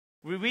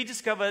We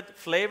rediscovered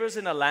flavors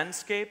in a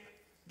landscape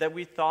that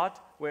we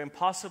thought were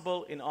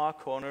impossible in our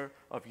corner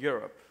of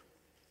Europe.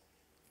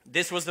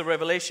 This was the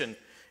revelation.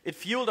 It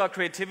fueled our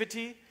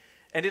creativity,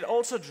 and it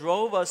also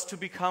drove us to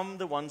become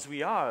the ones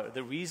we are,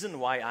 the reason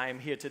why I am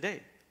here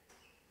today.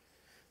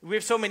 We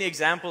have so many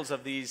examples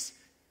of these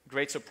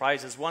great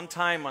surprises. One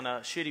time on a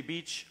shitty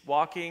beach,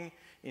 walking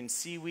in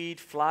seaweed,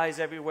 flies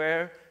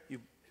everywhere, you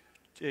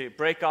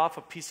break off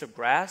a piece of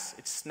grass,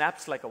 it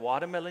snaps like a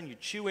watermelon, you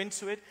chew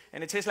into it,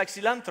 and it tastes like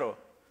cilantro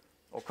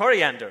or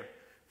coriander.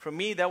 For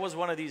me, that was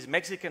one of these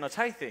Mexican or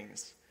Thai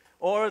things.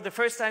 Or the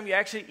first time you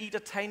actually eat a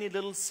tiny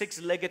little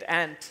six-legged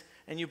ant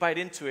and you bite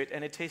into it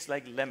and it tastes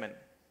like lemon.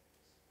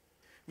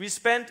 We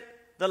spent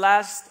the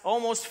last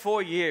almost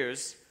 4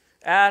 years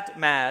at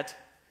MAD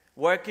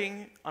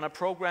working on a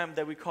program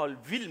that we call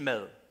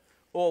VILDMAD,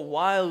 or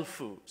wild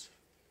food.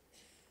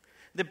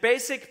 The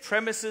basic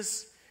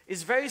premises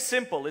is very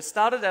simple. It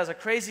started as a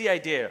crazy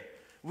idea.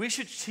 We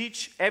should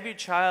teach every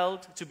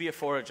child to be a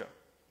forager.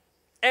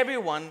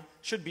 Everyone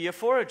should be a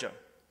forager.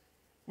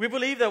 We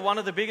believe that one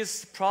of the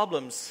biggest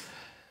problems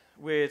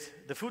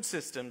with the food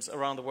systems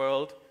around the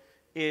world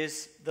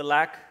is the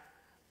lack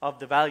of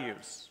the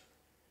values.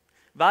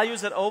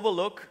 Values that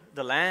overlook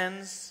the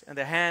lands and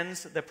the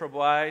hands that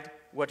provide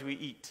what we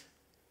eat.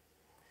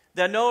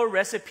 There are no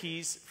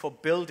recipes for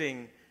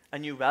building a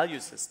new value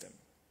system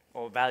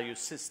or value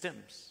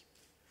systems.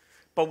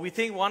 But we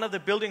think one of the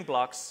building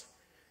blocks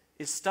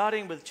is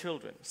starting with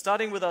children,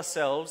 starting with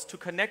ourselves to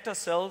connect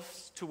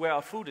ourselves to where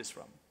our food is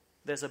from.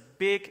 There's a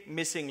big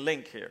missing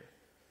link here.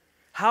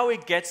 How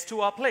it gets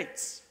to our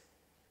plates.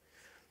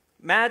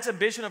 MAD's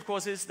ambition, of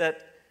course, is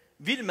that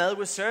VILDMAD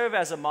will serve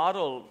as a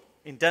model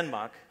in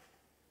Denmark,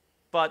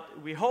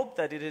 but we hope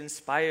that it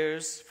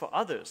inspires for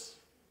others,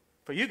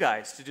 for you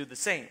guys to do the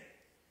same.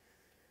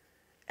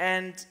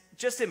 And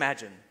just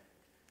imagine,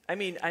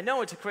 I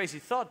know it's a crazy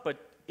thought, but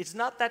it's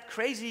not that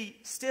crazy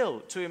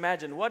still to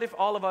imagine. What if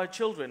all of our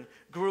children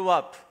grew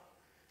up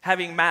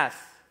having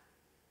math,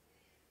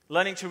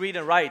 learning to read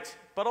and write,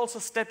 but also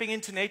stepping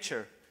into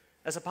nature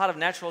as a part of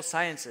natural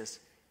sciences,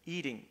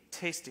 eating,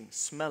 tasting,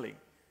 smelling?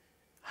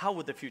 How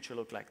would the future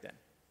look like then?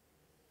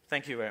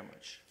 Thank you very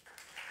much.